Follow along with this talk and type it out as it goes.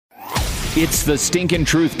It's the Stinkin'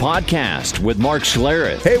 Truth Podcast with Mark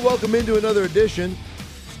Schlereth. Hey, welcome into another edition.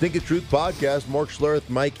 Stinkin' Truth Podcast. Mark Schlereth,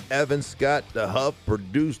 Mike Evans, Scott DeHuff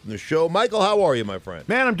produced the show. Michael, how are you, my friend?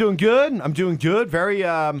 Man, I'm doing good. Very,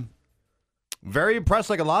 very impressed,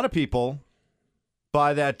 like a lot of people,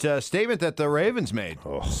 by that statement that the Ravens made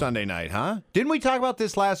Sunday night, huh? Didn't we talk about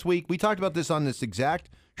this last week? We talked about this on this exact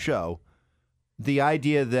show. The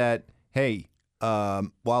idea that, hey, while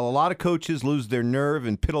a lot of coaches lose their nerve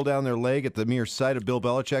and piddle down their leg at the mere sight of Bill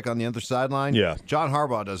Belichick on the other sideline, John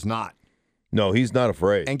Harbaugh does not. No, he's not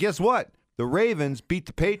afraid. And guess what? The Ravens beat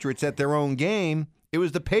the Patriots at their own game. It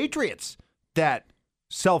was the Patriots that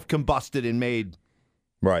self-combusted and made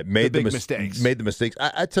the mistakes. Made the mistakes.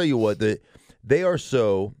 I tell you what, they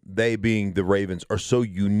being the Ravens, are so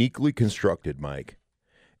uniquely constructed, Mike.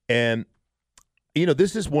 And, you know,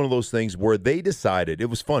 this is one of those things where they decided, it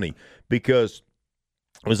was funny, because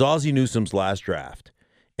it was Ozzie Newsome's last draft,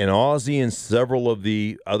 and Ozzie and several of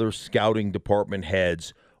the other scouting department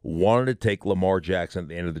heads wanted to take Lamar Jackson at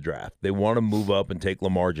the end of the draft. They want to move up and take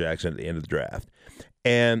Lamar Jackson at the end of the draft.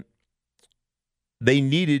 And they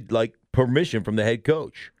needed, like, permission from the head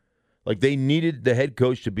coach. Like, they needed the head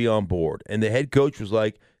coach to be on board. And the head coach was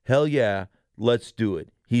like, hell yeah, let's do it.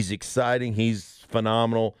 He's exciting. He's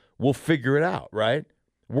phenomenal. We'll figure it out, right?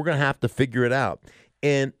 We're going to have to figure it out.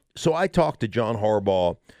 And so I talked to John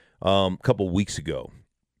Harbaugh a couple weeks ago,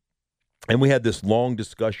 and we had this long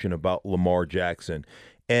discussion about Lamar Jackson.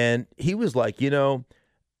 And he was like, you know,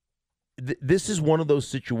 this is one of those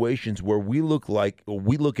situations where we look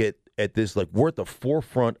at this like we're at the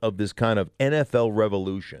forefront of this kind of NFL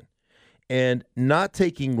revolution. And not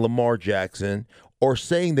taking Lamar Jackson or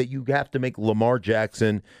saying that you have to make Lamar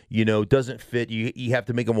Jackson, you know, doesn't fit, you have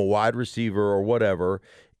to make him a wide receiver or whatever,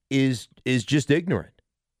 is just ignorant.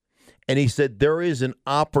 And he said there is an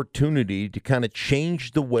opportunity to kind of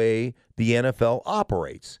change the way the NFL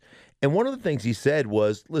operates. And one of the things he said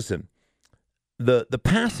was, listen, the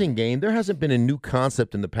passing game, there hasn't been a new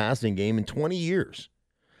concept in the passing game in 20 years.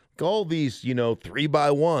 Like all these, you know,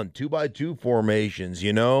 3-by-1, 2-by-2 formations,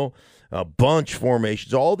 you know, bunch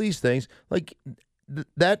formations, all these things, like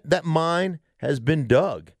that mine has been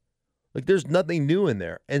dug. Like there's nothing new in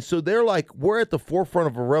there. And so they're like, we're at the forefront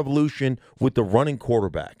of a revolution with the running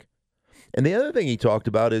quarterback. And the other thing he talked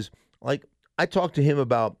about is, like, I talked to him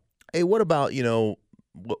about, hey, what about, you know,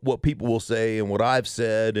 what people will say and what I've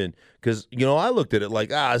said. And because, you know, I looked at it like,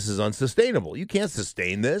 this is unsustainable. You can't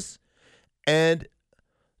sustain this. And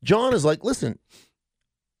John is like, listen,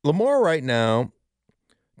 Lamar right now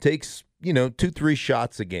takes, you know, 2-3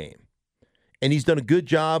 shots a game. And he's done a good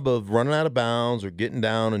job of running out of bounds or getting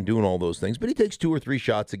down and doing all those things. But he takes 2 or 3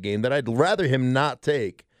 shots a game that I'd rather him not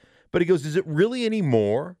take. But he goes, is it really any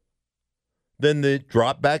more than the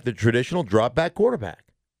traditional drop back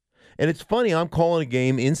quarterback? And it's funny, I'm calling a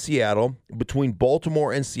game in Seattle between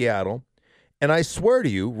Baltimore and Seattle. And I swear to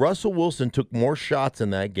you, Russell Wilson took more shots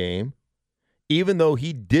in that game, even though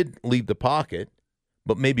he did leave the pocket,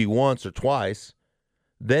 but maybe once or twice,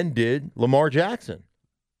 than did Lamar Jackson.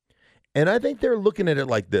 And I think they're looking at it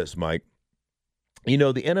like this, Mike. You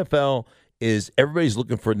know, the NFL is, everybody's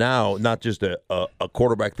looking for now not just a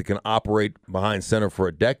quarterback that can operate behind center for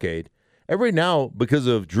a decade. Every now, because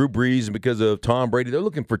of Drew Brees and because of Tom Brady, they're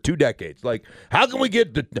looking for 2 decades. Like, how can we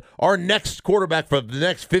get our next quarterback for the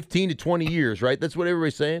next 15 to 20 years, right? That's what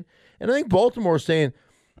everybody's saying. And I think Baltimore is saying,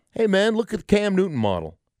 hey, man, look at the Cam Newton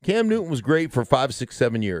model. Cam Newton was great for 5, 6,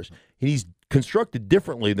 7 years. He's constructed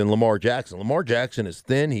differently than Lamar Jackson. Lamar Jackson is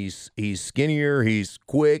thin. He's skinnier. He's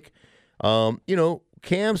quick. You know,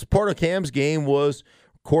 part of Cam's game was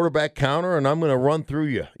quarterback counter, and I'm going to run through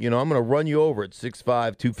you. You know, I'm going to run you over at 6'5",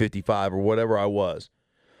 255 or whatever I was.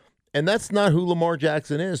 And that's not who Lamar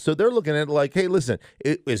Jackson is. So they're looking at it like, hey, listen,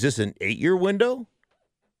 is this an 8-year window?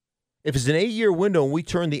 If it's an 8-year window and we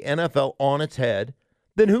turn the NFL on its head,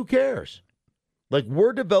 then who cares? Like,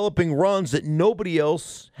 we're developing runs that nobody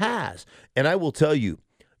else has. And I will tell you,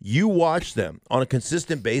 you watch them on a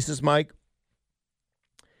consistent basis, Mike,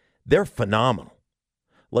 they're phenomenal.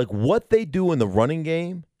 Like, what they do in the running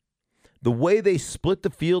game, the way they split the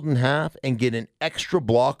field in half and get an extra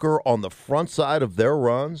blocker on the front side of their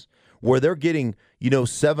runs, where they're getting, you know,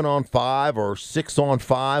 7-on-5 or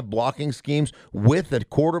 6-on-5 blocking schemes with a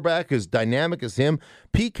quarterback as dynamic as him.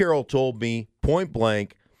 Pete Carroll told me point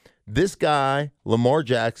blank, this guy, Lamar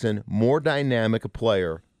Jackson, more dynamic a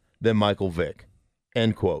player than Michael Vick,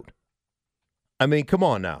 end quote. I mean, come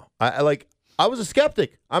on now. I was a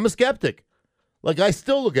skeptic. I'm a skeptic. Like, I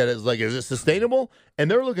still look at it as like, is it sustainable? And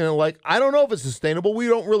they're looking at it like, I don't know if it's sustainable. We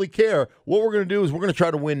don't really care. What we're going to do is we're going to try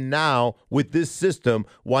to win now with this system,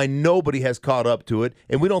 why nobody has caught up to it,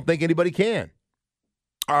 and we don't think anybody can.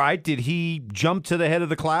 All right. Did he jump to the head of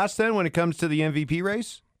the class then when it comes to the MVP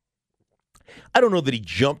race? I don't know that he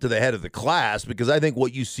jumped to the head of the class, because I think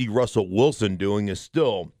what you see Russell Wilson doing is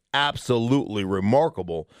still absolutely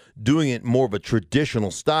remarkable, doing it more of a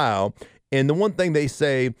traditional style. And the one thing they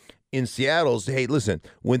say in Seattle is, hey, listen,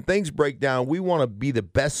 when things break down, we want to be the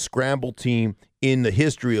best scramble team in the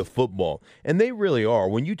history of football. And they really are.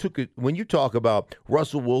 When you talk about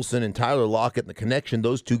Russell Wilson and Tyler Lockett and the connection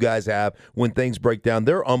those two guys have when things break down,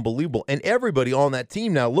 they're unbelievable. And everybody on that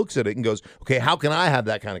team now looks at it and goes, okay, how can I have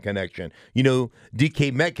that kind of connection? You know,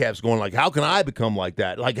 DK Metcalf's going like, how can I become like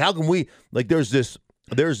that? Like, how can we, like, there's this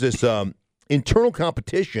internal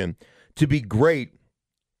competition to be great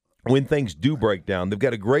when things do break down. They've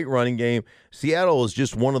got a great running game. Seattle is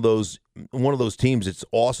just one of those teams that's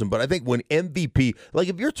awesome. But I think when MVP, like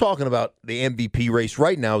if you're talking about the MVP race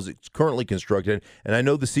right now as it's currently constructed, and I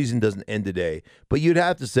know the season doesn't end today, but you'd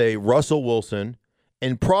have to say Russell Wilson,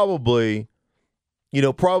 and probably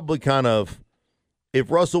kind of,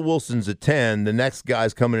 if Russell Wilson's a 10, the next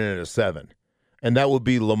guy's coming in at a 7. And that would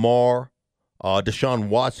be Lamar. Deshaun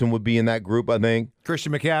Watson would be in that group, I think.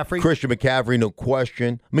 Christian McCaffrey, no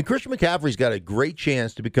question. I mean, Christian McCaffrey's got a great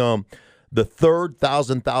chance to become the third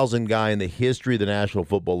 1,000 guy in the history of the National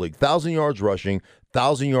Football League. 1,000 yards rushing,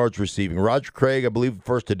 1,000 yards receiving. Roger Craig, I believe,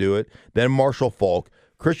 first to do it. Then Marshall Faulk.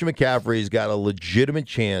 Christian McCaffrey's got a legitimate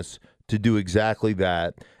chance to do exactly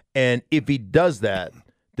that. And if he does that,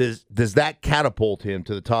 does that catapult him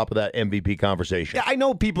to the top of that MVP conversation? Yeah, I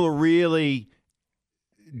know people are really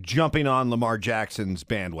jumping on Lamar Jackson's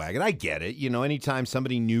bandwagon. I get it. You know, anytime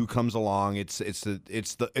somebody new comes along, it's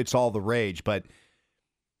all the rage. But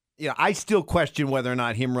I still question whether or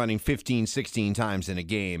not him running 15, 16 times in a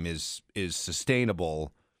game is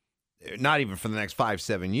sustainable. Not even for the next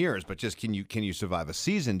 5-7 years, but just can you survive a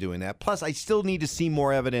season doing that? Plus, I still need to see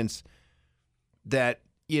more evidence that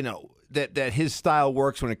that his style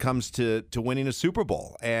works when it comes to winning a Super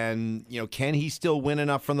Bowl. And, can he still win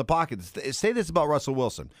enough from the pocket? Say this about Russell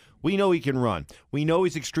Wilson. We know he can run. We know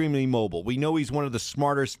he's extremely mobile. We know he's one of the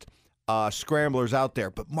smartest scramblers out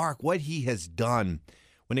there. But, Mark, what he has done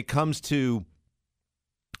when it comes to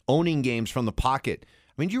owning games from the pocket,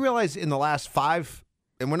 I mean, do you realize in the last 5,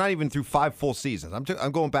 and we're not even through 5 full seasons,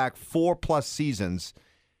 I'm going back 4+ seasons,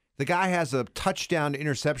 the guy has a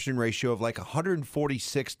touchdown-to-interception ratio of like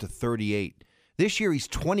 146-38. This year, he's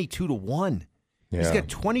 22-1. Yeah. He's got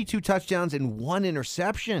 22 touchdowns and 1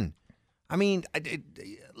 interception. I mean,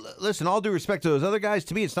 listen, all due respect to those other guys,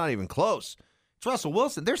 to me, it's not even close. It's Russell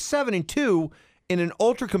Wilson. They're 7-2 in an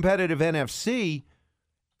ultra-competitive NFC,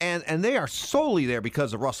 and they are solely there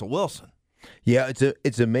because of Russell Wilson. Yeah,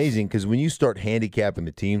 it's amazing because when you start handicapping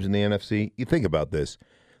the teams in the NFC, you think about this.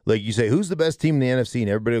 Like you say, who's the best team in the NFC? And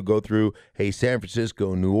everybody will go through, hey, San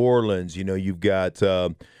Francisco, New Orleans. You've got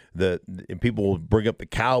and people will bring up the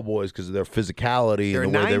Cowboys because of their physicality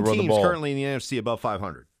and the way they run the ball. There are 9 teams currently in the NFC above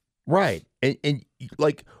 500. Right. And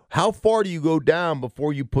like, how far do you go down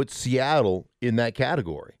before you put Seattle in that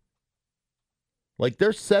category? Like, they're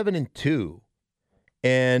 7-2.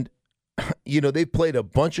 And, they've played a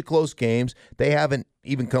bunch of close games. They haven't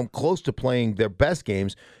even come close to playing their best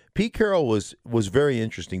games. Pete Carroll was very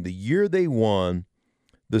interesting. The year they won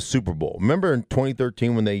the Super Bowl, remember in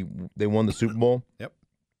 2013 when they won the Super Bowl? Yep.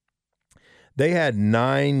 They had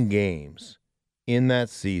 9 games in that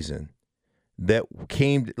season that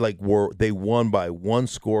they won by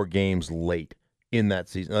 1-score games late in that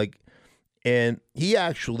season. And he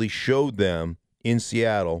actually showed them in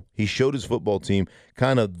Seattle. He showed his football team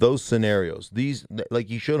kind of those scenarios. He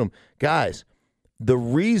showed them, guys, the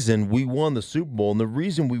reason we won the Super Bowl and the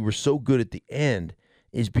reason we were so good at the end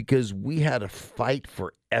is because we had to fight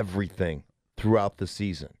for everything throughout the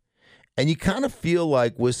season. And you kind of feel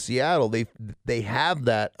like with Seattle, they have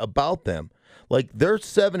that about them. Like, they're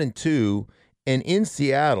 7-2, and in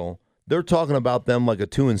Seattle, they're talking about them like a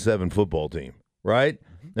 2-7 football team, right?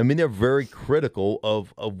 Mm-hmm. I mean, they're very critical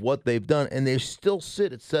of what they've done, and they still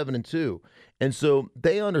sit at 7-2. And so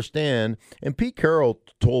they understand, and Pete Carroll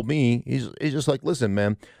told me, he's just like, listen,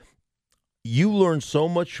 man, you learn so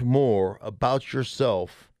much more about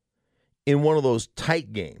yourself in one of those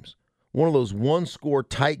tight games, one of those 1-score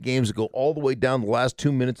tight games that go all the way down the last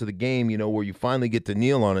 2 minutes of the game, where you finally get to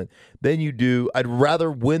kneel on it, than you do. I'd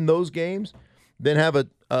rather win those games than have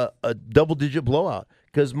a double-digit blowout,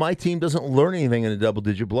 because my team doesn't learn anything in a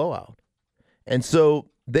double-digit blowout. And so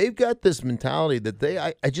they've got this mentality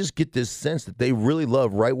that I just get this sense that they really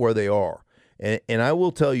love right where they are. And I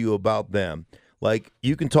will tell you about them. Like,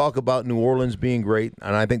 you can talk about New Orleans being great,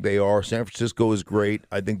 and I think they are. San Francisco is great.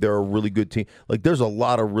 I think they're a really good team. Like, there's a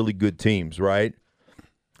lot of really good teams, right?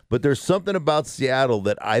 But there's something about Seattle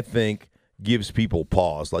that I think gives people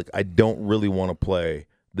pause. Like, I don't really want to play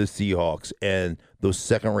the Seahawks and those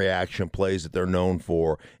second reaction plays that they're known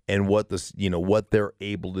for, and what they're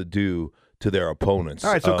able to do to their opponents.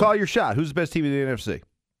 All right, so call your shot. Who's the best team in the NFC?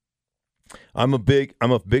 I'm a big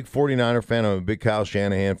 49er fan. I'm a big Kyle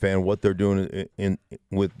Shanahan fan. What they're doing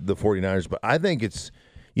with the 49ers, but I think it's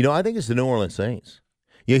the New Orleans Saints.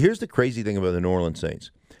 Here's the crazy thing about the New Orleans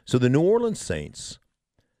Saints. So the New Orleans Saints,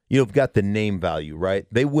 have got the name value, right?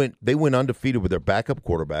 They went undefeated with their backup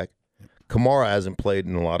quarterback. Kamara hasn't played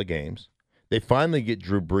in a lot of games. They finally get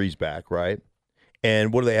Drew Brees back, right?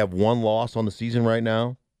 And what do they have? One loss on the season right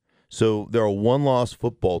now. So they're a one-loss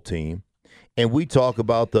football team. And we talk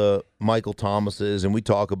about the Michael Thomases, and we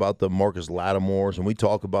talk about the Marcus Lattimores, and we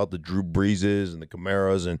talk about the Drew Breeses and the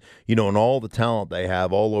Camaras, and and all the talent they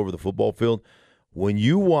have all over the football field. When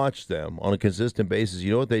you watch them on a consistent basis,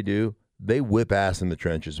 you know what they do? They whip ass in the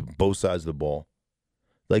trenches, both sides of the ball.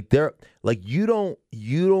 You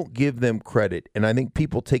don't give them credit, and I think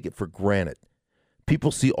people take it for granted.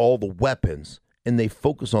 People see all the weapons, and they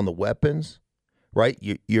focus on the weapons, right?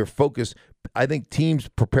 You're focused. I think teams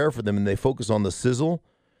prepare for them, and they focus on the sizzle.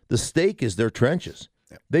 The steak is their trenches.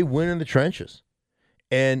 They win in the trenches.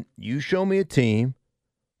 And you show me a team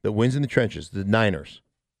that wins in the trenches, the Niners,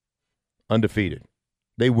 undefeated.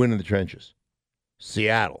 They win in the trenches.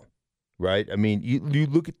 Seattle, right? I mean, you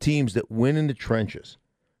look at teams that win in the trenches.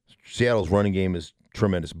 Seattle's running game is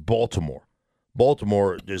tremendous. Baltimore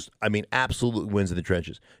absolutely wins in the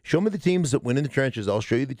trenches. Show me the teams that win in the trenches. I'll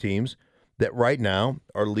show you the teams that right now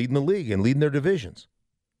are leading the league and leading their divisions.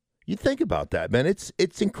 You think about that, man. It's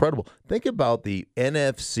incredible. Think about the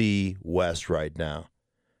NFC West right now.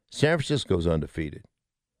 San Francisco's undefeated.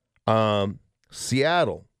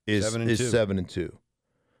 Seattle is 7-2.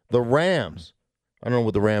 The Rams, I don't know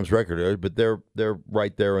what the Rams' record is, but they're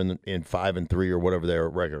right there in 5-3 or whatever their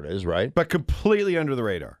record is, right? But completely under the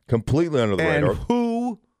radar. Completely under the radar. And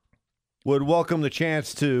who would welcome the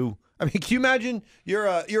chance to? I mean, can you imagine you're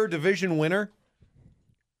a division winner,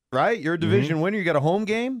 right? You're a division winner. You got a home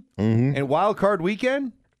game and wild card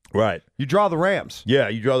weekend. Right. You draw the Rams. Yeah,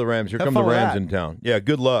 you draw the Rams. Here come the Rams in town. Yeah,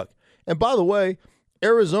 good luck. And by the way,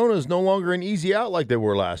 Arizona is no longer an easy out like they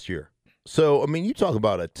were last year. So, I mean, you talk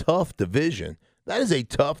about a tough division. That is a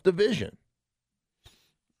tough division.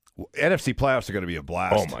 Well, NFC playoffs are going to be a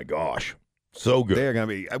blast. Oh, my gosh. So good. They're going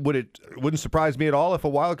to be. It wouldn't surprise me at all if a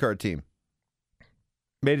wild card team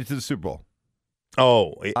made it to the Super Bowl.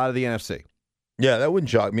 Out of the NFC. Yeah, that wouldn't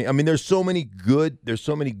shock me. I mean, there's so many good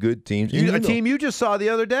teams. A team you just saw the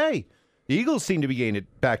other day. The Eagles seem to be getting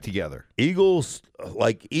it back together. Eagles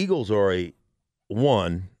are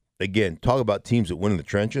again, talk about teams that win in the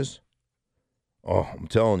trenches. Oh, I'm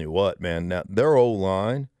telling you what, man. Now, their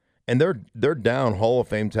O-line, and they're down Hall of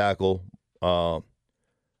Fame tackle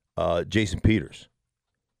Jason Peters.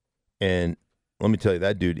 And let me tell you,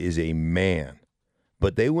 that dude is a man.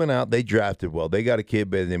 But they went out, they drafted well. They got a kid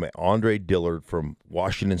by the name of Andre Dillard from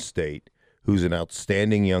Washington State, who's an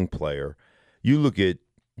outstanding young player. You look at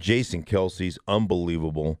Jason Kelsey's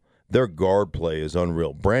unbelievable. Their guard play is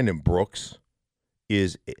unreal. Brandon Brooks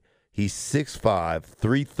he's 6'5",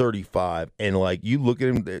 335, and you look at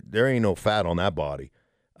him, there ain't no fat on that body.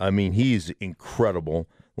 I mean, he's incredible.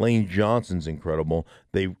 Lane Johnson's incredible.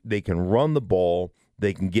 They can run the ball.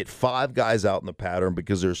 They can get five guys out in the pattern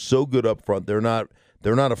because they're so good up front. They're not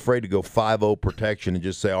afraid to go 5-0 protection and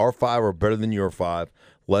just say, our five are better than your five.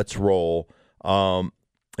 Let's roll. And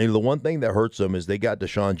the one thing that hurts them is they got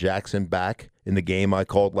Deshaun Jackson back in the game I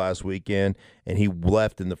called last weekend, and he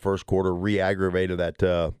left in the first quarter, re-aggravated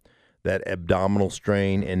that abdominal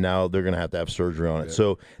strain, and now they're going to have surgery on it. Yeah.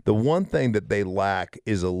 So the one thing that they lack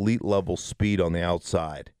is elite-level speed on the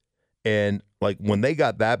outside. And when they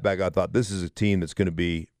got that back, I thought this is a team that's going to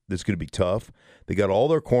be tough. They got all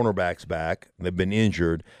their cornerbacks back. They've been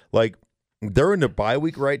injured. They're in their bye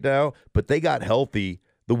week right now, but they got healthy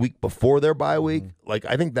the week before their bye week.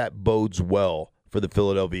 I think that bodes well for the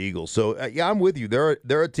Philadelphia Eagles. So yeah, I'm with you.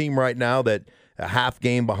 They're a team right now that a half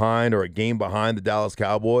game behind or a game behind the Dallas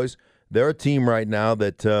Cowboys. They're a team right now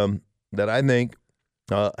that I think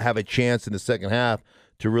have a chance in the second half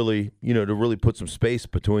to really put some space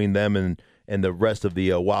between them and the rest of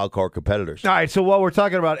the wild card competitors. All right, so while we're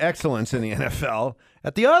talking about excellence in the NFL,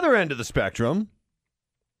 at the other end of the spectrum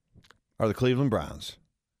are the Cleveland Browns,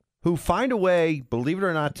 who find a way, believe it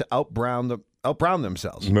or not, to out-Brown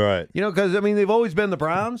themselves. Right. Because, they've always been the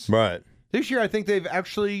Browns. Right. This year, I think they've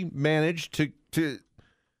actually managed to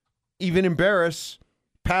even embarrass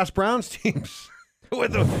past Browns teams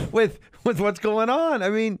with what's going on. I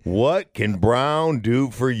mean, what can Brown do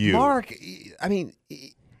for you, Mark? I mean,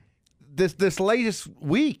 this latest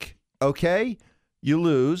week, okay, you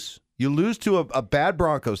lose to a bad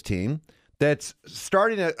Broncos team that's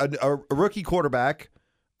starting a rookie quarterback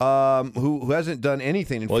who hasn't done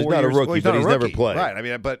anything in 4 years. Well, he's not a rookie, but he's never played. Right. I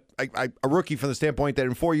mean, but a rookie from the standpoint that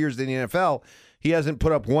in 4 years in the NFL, he hasn't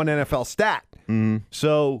put up one NFL stat. Mm-hmm.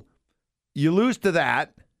 So you lose to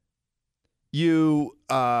that. You,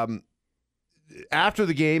 after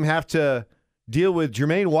the game, have to deal with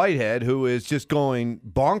Jermaine Whitehead, who is just going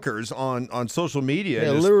bonkers on social media.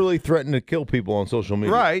 Yeah, literally threatening to kill people on social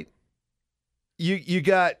media. Right. You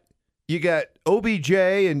got OBJ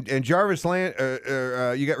and Jarvis Land.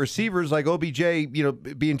 You got receivers like OBJ,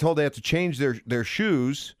 being told they have to change their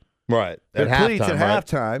shoes, right, their cleats at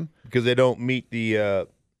halftime because they don't meet the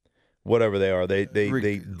whatever they are.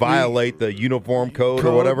 They violate the uniform code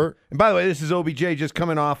or whatever. And by the way, this is OBJ just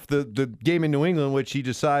coming off the game in New England, which he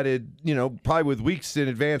decided, probably with weeks in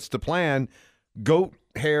advance to plan, goat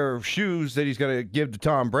hair shoes that he's going to give to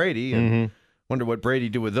Tom Brady. And wonder what Brady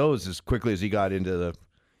did with those as quickly as he got into the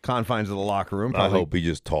confines of the locker room. I hope he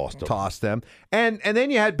just tossed them. And then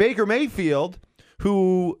you had Baker Mayfield,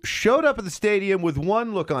 who showed up at the stadium with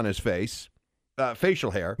one look on his face, facial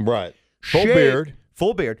hair. Right.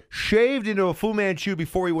 Full beard. Shaved into a Fu Manchu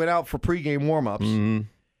before he went out for pregame warm-ups. Mm-hmm.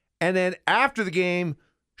 And then after the game,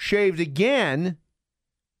 shaved again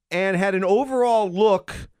and had an overall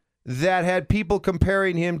look that had people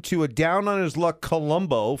comparing him to a down-on-his-luck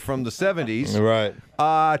Columbo from the 70s. Right.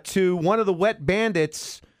 To one of the wet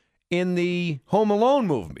bandits in the Home Alone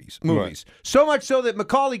movies. Right. So much so that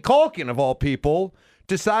Macaulay Culkin, of all people,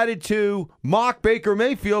 decided to mock Baker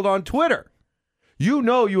Mayfield on Twitter. You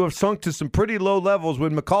know you have sunk to some pretty low levels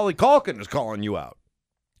when Macaulay Culkin is calling you out.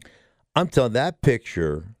 I'm telling that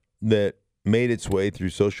picture that made its way through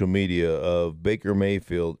social media of Baker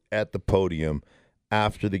Mayfield at the podium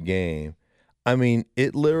after the game. I mean,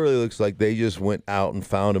 it literally looks like they just went out and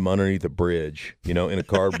found him underneath a bridge, in a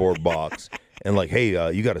cardboard box. And like,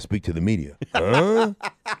 hey, you got to speak to the media. Huh?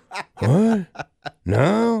 What?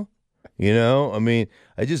 No? I mean,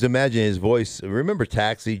 I just imagine his voice. Remember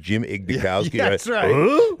Taxi, Jim Igdakowski? Yeah, that's right.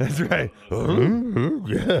 Huh? That's right.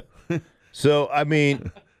 Yeah. So, I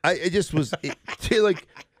mean, it just was like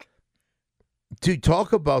to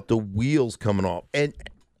talk about the wheels coming off. And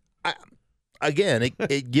again,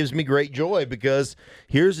 it gives me great joy because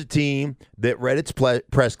here's a team that read its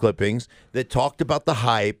press clippings that talked about the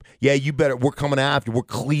hype. Yeah, you better. We're coming after. We're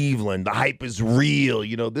Cleveland. The hype is real.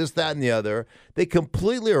 This, that, and the other. They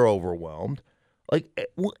completely are overwhelmed. Like,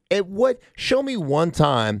 at what? Show me one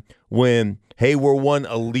time when, hey, we're one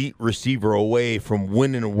elite receiver away from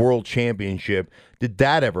winning a world championship. Did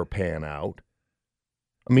that ever pan out?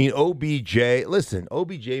 I mean, OBJ. Listen,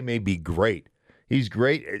 OBJ may be great. He's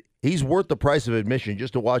great. He's worth the price of admission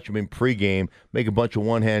just to watch him in pregame make a bunch of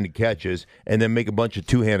one-handed catches and then make a bunch of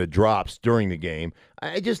two-handed drops during the game.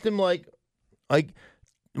 I just am like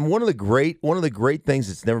one of the great things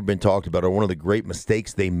that's never been talked about, or one of the great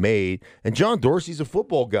mistakes they made. And John Dorsey's a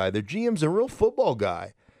football guy. Their GM's a real football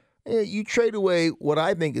guy. You trade away what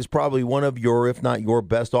I think is probably one of your, if not your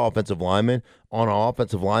best offensive linemen on an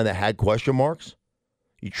offensive line that had question marks.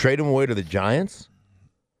 You trade him away to the Giants.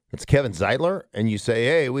 It's Kevin Zeitler, and you say,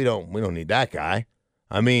 "Hey, we don't need that guy."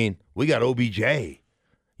 I mean, we got OBJ.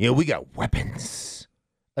 We got weapons.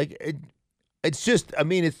 Like it's just, I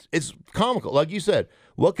mean, it's comical. Like you said,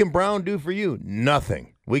 what can Brown do for you?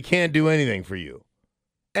 Nothing. We can't do anything for you.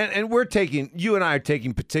 And you and I are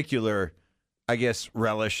taking particular, I guess,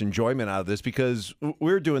 relish, enjoyment out of this because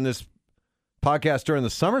we're doing this podcast during the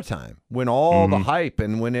summertime when all the hype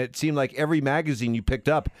and when it seemed like every magazine you picked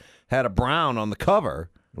up had a Brown on the cover.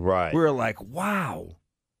 Right. We were like, wow.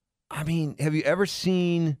 I mean, have you ever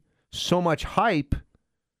seen so much hype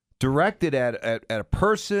directed at a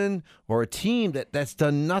person or a team that's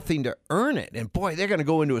done nothing to earn it? And boy, they're going to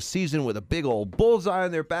go into a season with a big old bullseye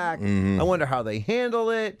on their back. I wonder how they handle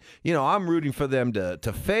it. I'm rooting for them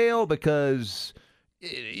to fail because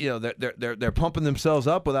they're pumping themselves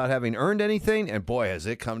up without having earned anything. And boy, has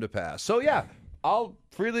it come to pass. So yeah, I'll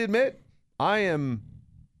freely admit I am.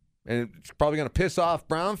 And it's probably going to piss off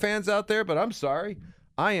Brown fans out there, but I'm sorry.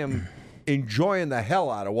 I am enjoying the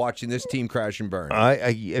hell out of watching this team crash and burn.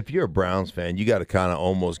 If you're a Browns fan, you got to kind of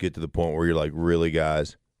almost get to the point where you're like, really,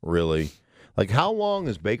 guys? Really? Like, how long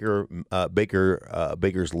is Baker's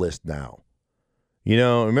list now?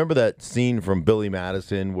 Remember that scene from Billy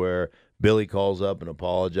Madison where Billy calls up and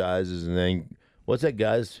apologizes, and then, what's that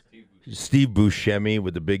guy's? Steve Buscemi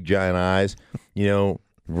with the big giant eyes,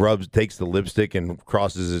 takes the lipstick and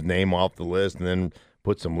crosses his name off the list and then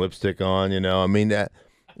puts some lipstick on, I mean, that,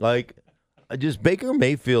 just Baker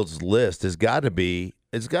Mayfield's list has got to be,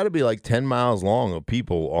 it's got to be like 10 miles long of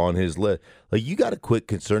people on his list. Like, you got to quit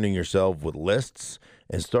concerning yourself with lists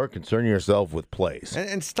and start concerning yourself with plays.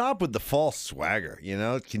 And stop with the false swagger,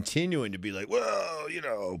 continuing to be like, well,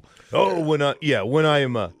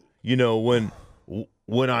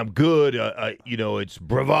 when I'm good, it's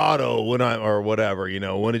bravado. Or whatever,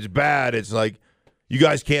 when it's bad, it's like you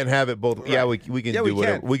guys can't have it both. Right. Yeah, we can do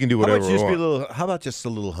whatever. We can do whatever we want. How about just a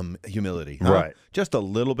little humility? Huh? Right, just a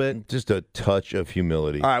little bit, just a touch of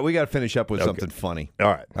humility. All right, we got to finish up with something funny.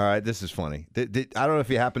 All right, this is funny. I don't know if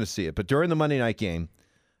you happen to see it, but during the Monday night game,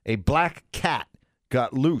 a black cat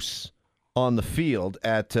got loose on the field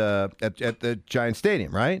at the Giant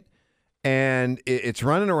Stadium, right? And it's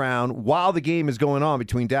running around while the game is going on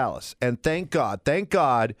between Dallas. And thank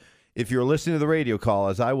God, if you're listening to the radio call,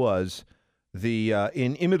 as I was, the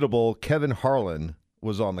inimitable Kevin Harlan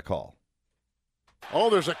was on the call. Oh,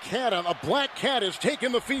 there's a black cat is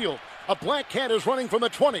taking the field. A black cat is running from the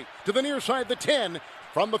 20 to the near side, the 10.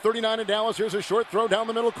 From the 39 in Dallas, here's a short throw down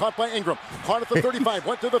the middle, caught by Ingram. Caught at the 35,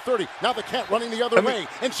 went to the 30. Now the cat running the other way,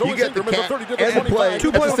 and so is Ingram at the 30 to the 25.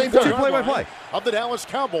 Two play-by-play of the Dallas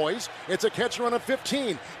Cowboys. It's a catch run of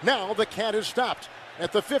 15. Now the cat is stopped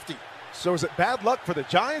at the 50. So is it bad luck for the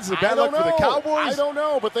Giants? Is it bad luck for the Cowboys? I don't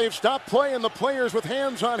know, but they've stopped playing. The players with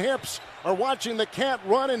hands on hips are watching the cat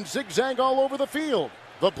run and zigzag all over the field.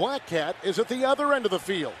 The black cat is at the other end of the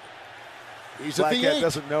field. He's Black at the Cat 8.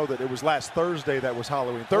 doesn't know that it was last Thursday that was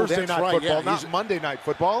Halloween. Thursday night football, not Monday night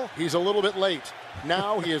football. He's a little bit late.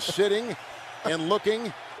 Now he is sitting and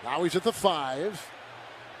looking. Now he's at the 5.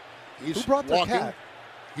 Who brought the cat?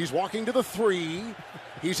 He's walking to the 3.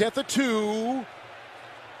 He's at the 2.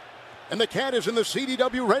 And the cat is in the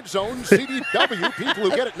CDW red zone. CDW, people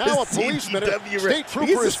who get it now, a policeman, state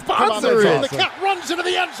trooper is sponsor. And the cat runs into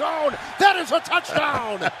the end zone. That is a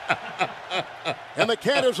touchdown. And the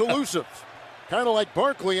cat is elusive, kind of like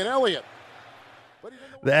Barkley and Elliott.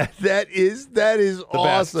 That is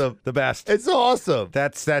awesome. The best. It's awesome.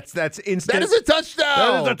 That's instant. That is a touchdown.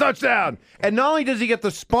 That is a touchdown. And not only does he get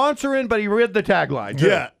the sponsor in, but he read the tagline, too.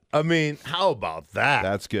 Yeah. I mean, how about that?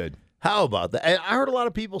 That's good. How about that? And I heard a lot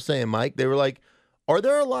of people saying, Mike, they were like, are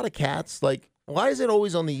there a lot of cats? Like, why is it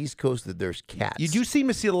always on the East Coast that there's cats? You do seem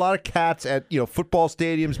to see a lot of cats at, football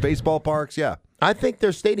stadiums, baseball parks. Yeah. I think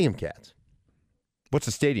they're stadium cats. What's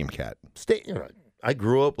a stadium cat? I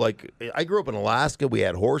grew up in Alaska. We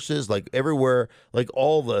had horses like everywhere. Like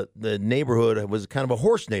all the neighborhood was kind of a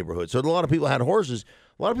horse neighborhood. So a lot of people had horses.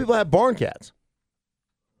 A lot of people had barn cats.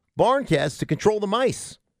 Barn cats to control the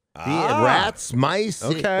mice. Rats, mice.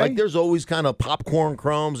 Okay. Like there's always kind of popcorn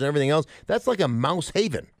crumbs and everything else. That's like a mouse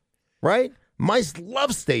haven, right? Mice love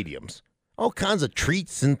stadiums. All kinds of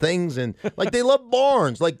treats and things, and like they love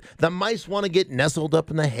barns. Like the mice want to get nestled up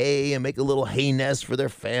in the hay and make a little hay nest for their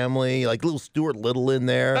family, like little Stuart Little in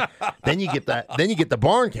there. Then you get the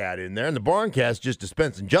barn cat in there, and the barn cat's just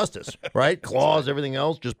dispensing justice, right? Claws, everything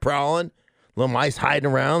else, just prowling. Little mice hiding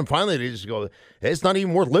around. And finally, they just go, hey, it's not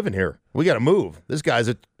even worth living here. We got to move. This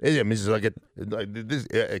guy's he's like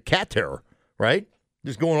a cat terror, right?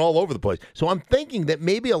 Just going all over the place. So I'm thinking that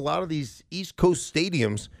maybe a lot of these East Coast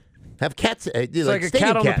stadiums have cats. It's like a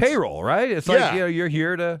cat on the payroll, right? It's like you're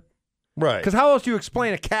here to right. Because how else do you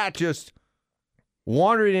explain a cat just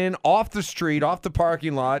wandering in off the street, off the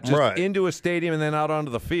parking lot, just into a stadium, and then out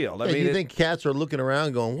onto the field? I mean, you think cats are looking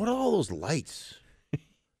around, going, "What are all those lights?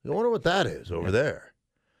 I wonder what that is over there."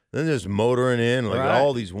 Then there's motoring in, like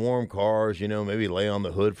all these warm cars, maybe lay on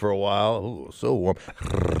the hood for a while. Ooh, so warm.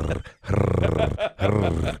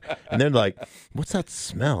 And they're like, what's that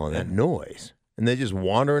smell and that noise? And they just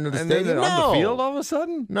wander into the stadium. Then on the field all of a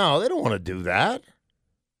sudden? No, they don't want to do that.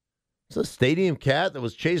 It's a stadium cat that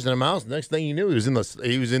was chasing a mouse. The next thing you knew, he was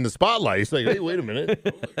in the spotlight. He's like, hey, wait a minute.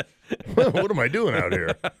 What am I doing out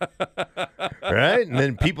here? Right? And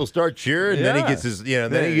then people start cheering. And then he gets his,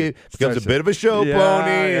 then he becomes a bit of a show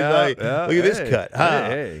pony. Look at this cut.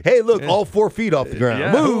 Hey, look, all 4 feet off the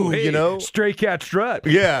ground. Move, Stray cat strut.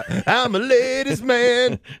 Yeah. I'm a ladies'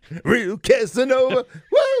 man. Real Casanova.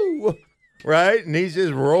 Woo! Right? And he's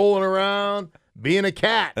just rolling around being a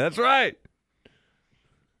cat. That's right.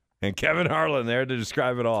 And Kevin Harlan there to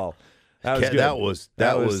describe it all. That was good. That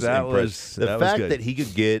was impressive. The fact that he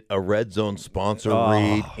could get a Red Zone sponsor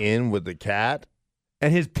read in with the cat.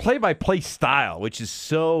 And his play-by-play style, which is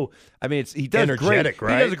so, he does energetic, great.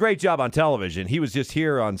 right? He does a great job on television. He was just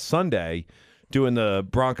here on Sunday doing the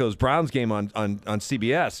Broncos-Browns game on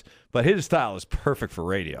CBS, but his style is perfect for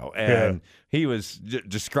radio. And he was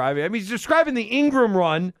describing, he's describing the Ingram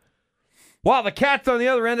run while the cat's on the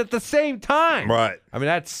other end at the same time. Right. I mean,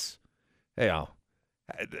 that's,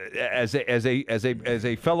 as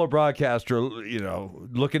a fellow broadcaster,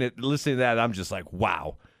 listening to that, I'm just like,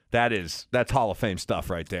 wow, that's Hall of Fame stuff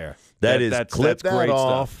right there. That's clip that great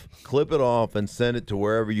off, stuff. clip it off, and send it to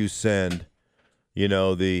wherever you send.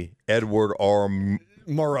 The Edward R.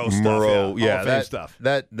 Murrow stuff. Hall of Fame stuff.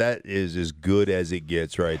 That is as good as it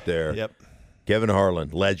gets right there. Yep. Kevin Harlan,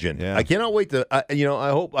 legend. Yeah. I cannot wait to. I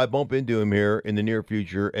hope I bump into him here in the near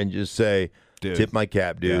future and just say, dude, tip my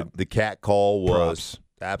cap, dude. Yeah. The cat call was Props.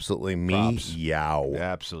 absolutely Props. meow.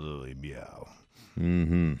 Absolutely meow.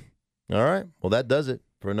 Mm-hmm. All right. Well, that does it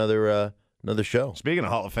for another show. Speaking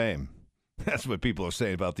of Hall of Fame, that's what people are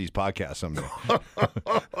saying about these podcasts someday.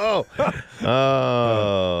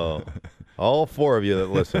 Oh, all four of you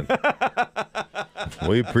that listen.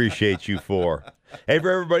 We appreciate you four. Hey,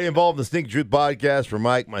 for everybody involved in the Sneaky Truth podcast, for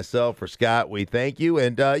Mike, myself, for Scott, we thank you.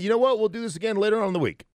 And you know what? We'll do this again later on in the week.